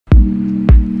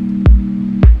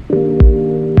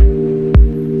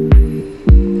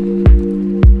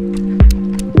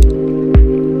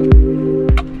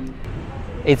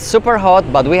It's super hot,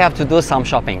 but we have to do some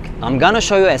shopping. I'm gonna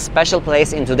show you a special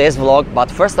place in today's vlog,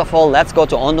 but first of all, let's go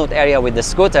to Onut area with the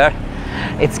scooter.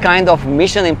 It's kind of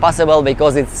mission impossible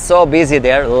because it's so busy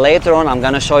there. Later on, I'm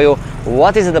gonna show you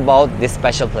what is it about this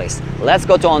special place. Let's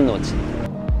go to Onut.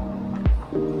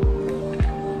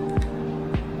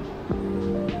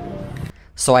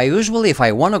 So I usually, if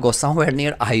I want to go somewhere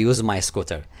near, I use my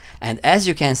scooter. And as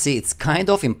you can see, it's kind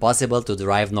of impossible to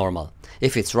drive normal,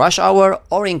 if it's rush hour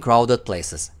or in crowded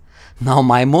places. Now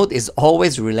my mood is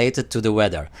always related to the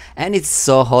weather, and it's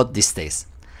so hot these days.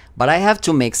 But I have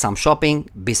to make some shopping.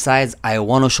 Besides, I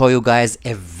want to show you guys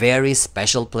a very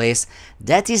special place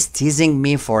that is teasing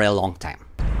me for a long time.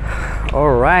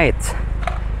 Alright,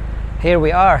 here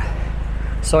we are.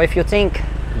 So if you think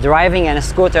driving a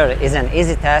scooter is an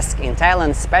easy task in Thailand,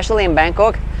 especially in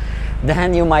Bangkok,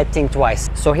 then you might think twice.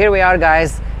 So here we are,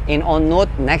 guys, in Onut,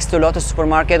 next to Lotus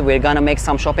supermarket. We're gonna make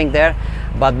some shopping there,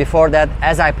 but before that,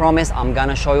 as I promised, I'm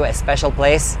gonna show you a special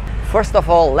place. First of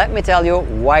all, let me tell you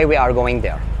why we are going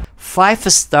there.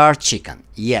 5-Star Chicken.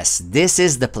 Yes, this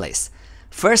is the place.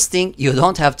 First thing, you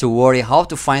don't have to worry how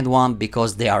to find one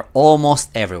because they are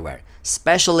almost everywhere,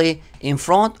 especially in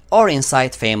front or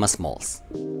inside famous malls.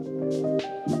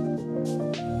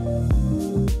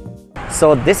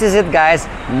 So this is it, guys,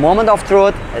 moment of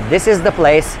truth. This is the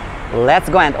place. Let's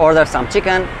go and order some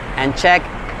chicken and check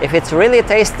if it's really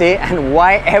tasty and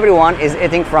why everyone is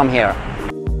eating from here.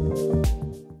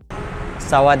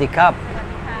 Sawadee Kap.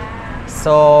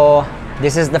 So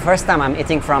this is the first time I'm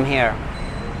eating from here.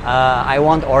 I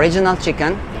want original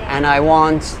chicken and I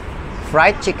want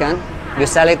fried chicken. You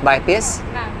sell it by piece?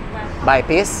 By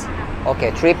piece?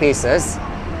 Okay, 3 pieces.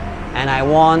 And I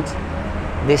want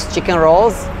these chicken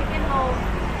rolls.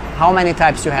 How many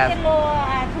types you have?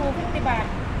 250 baht.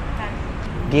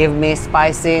 Give me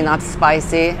spicy, not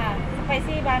spicy.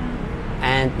 Spicy one.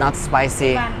 And not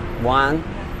spicy one.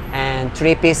 And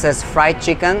 3 pieces fried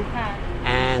chicken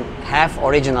and half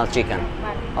original chicken.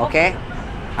 Okay?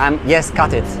 Yes,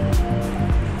 cut it.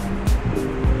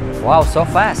 Wow, so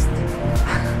fast.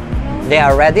 They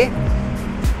are ready?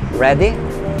 Ready?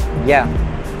 Yeah.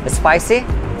 Spicy?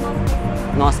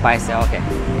 No spicy, okay.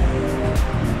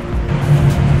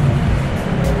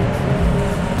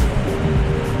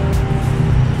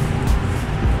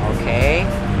 Okay.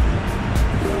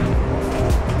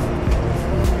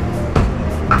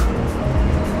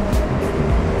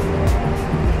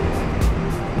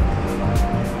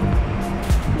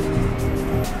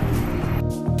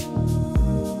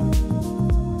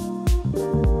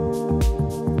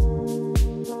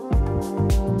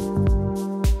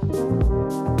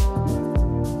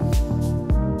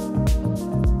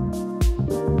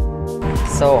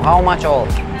 So how much all?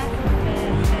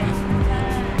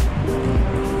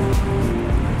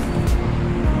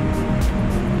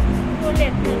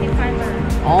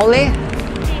 Only?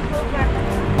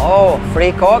 Oh,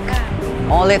 free Coke?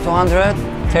 Only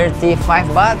 235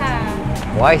 baht?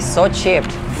 Why so cheap?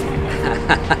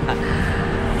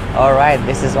 Alright,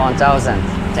 this is 1000.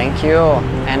 Thank you.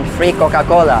 And free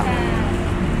Coca-Cola.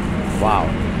 Wow.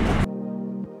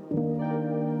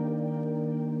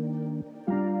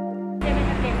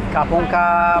 Kapung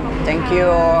kap. Thank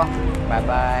you.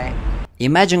 Bye-bye.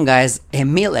 Imagine, guys, a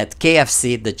meal at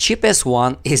KFC, the cheapest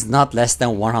one is not less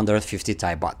than 150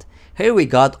 Thai baht. Here we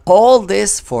got all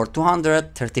this for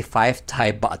 235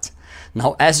 Thai baht.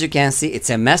 Now, as you can see, it's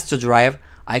a mess to drive.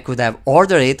 I could have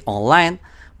ordered it online,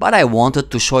 but I wanted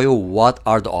to show you what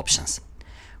are the options.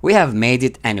 We have made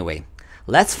it anyway.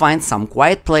 Let's find some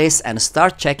quiet place and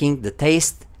start checking the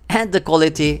taste and the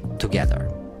quality together.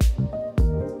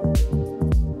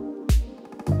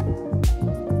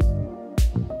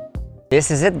 This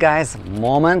is it, guys,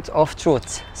 moment of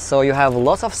truth. So you have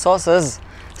lots of sauces,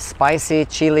 spicy,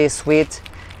 chili, sweet,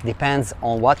 depends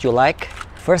on what you like.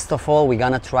 First of all, we're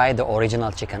gonna try the original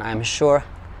chicken. I'm sure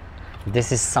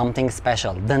this is something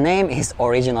special. The name is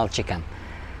original chicken.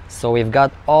 So we've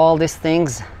got all these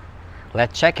things.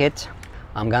 Let's check it.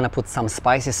 I'm gonna put some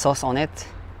spicy sauce on it.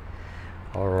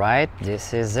 All right,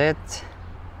 this is it.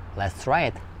 Let's try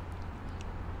it.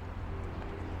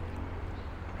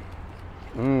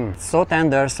 So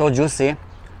tender, so juicy.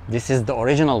 This is the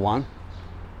original one.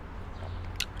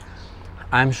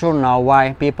 I'm sure now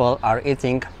why people are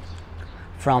eating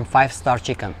from 5-Star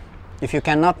Chicken. If you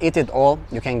cannot eat it all,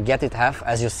 you can get it half.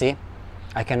 As you see,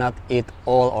 I cannot eat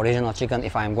all original chicken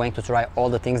if I'm going to try all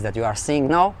the things that you are seeing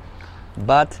now,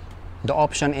 but the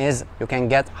option is you can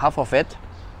get half of it.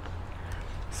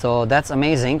 So that's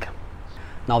amazing.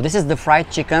 Now this is the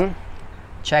fried chicken.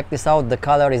 Check this out, the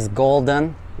color is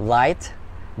golden light.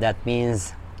 That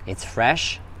means it's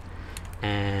fresh,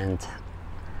 and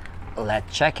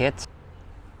let's check it.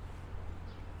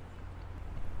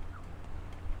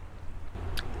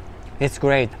 It's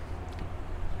great.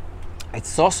 It's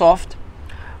so soft.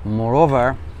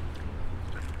 Moreover,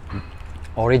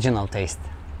 original taste.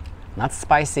 Not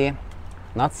spicy,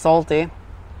 not salty.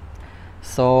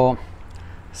 So,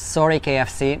 sorry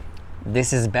KFC,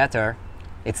 this is better.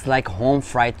 It's like home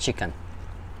fried chicken.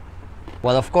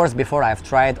 Well, of course, before I've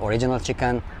tried original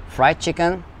chicken, fried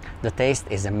chicken, the taste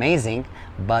is amazing,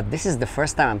 but this is the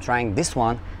first time I'm trying this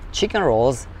one, chicken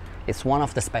rolls. It's one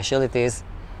of the specialties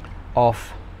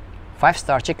of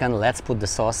 5-Star Chicken. Let's put the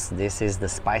sauce. This is the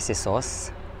spicy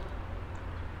sauce.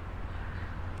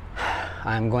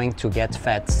 I'm going to get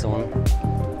fat soon.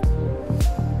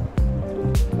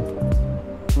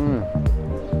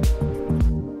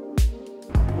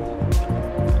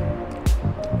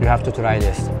 You have to try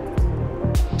this.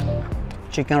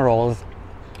 Chicken rolls,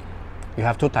 you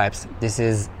have two types. This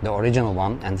is the original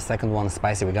one and the second one is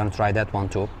spicy. We're gonna try that one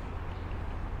too.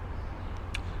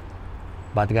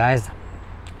 But guys,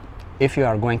 if you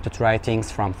are going to try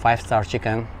things from 5-Star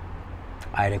Chicken,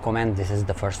 I recommend this is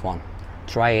the first one.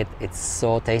 Try it, it's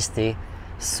so tasty,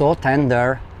 so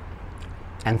tender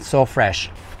and so fresh.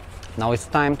 Now it's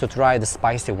time to try the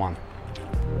spicy one.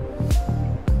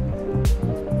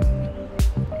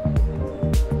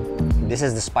 This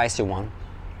is the spicy one.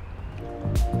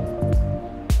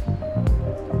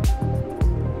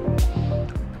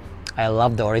 I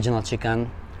love the original chicken,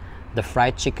 the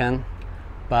fried chicken,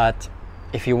 but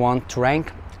if you want to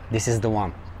rank, this is the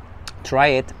one. Try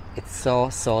it, it's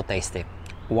so tasty.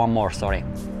 One more, sorry.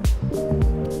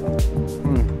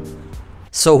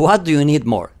 So what do you need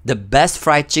more? The best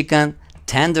fried chicken,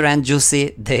 tender and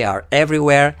juicy, they are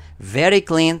everywhere, very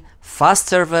clean, fast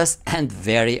service and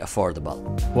very affordable.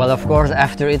 Well, of course,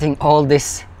 after eating all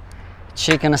this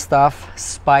chicken stuff,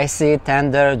 spicy,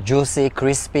 tender, juicy,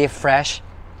 crispy, fresh,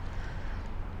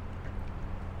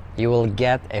 you will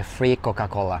get a free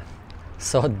Coca-Cola.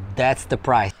 So that's the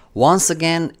price. Once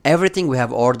again, everything we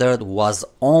have ordered was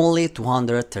only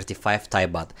 235 Thai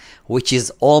baht, which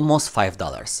is almost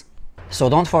 $5. So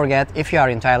don't forget, if you are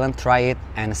in Thailand, try it,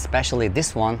 and especially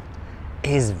this one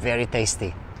is very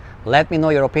tasty. Let me know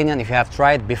your opinion if you have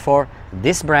tried before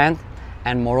this brand,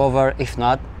 and moreover, if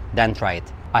not, then try it.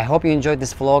 I hope you enjoyed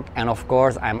this vlog, and of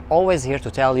course, I'm always here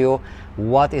to tell you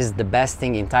what is the best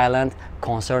thing in Thailand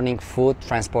concerning food,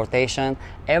 transportation,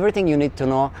 everything you need to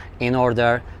know in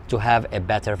order to have a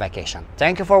better vacation.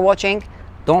 Thank you for watching.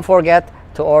 Don't forget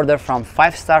to order from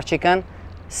 5-Star Chicken.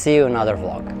 See you in another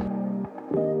vlog.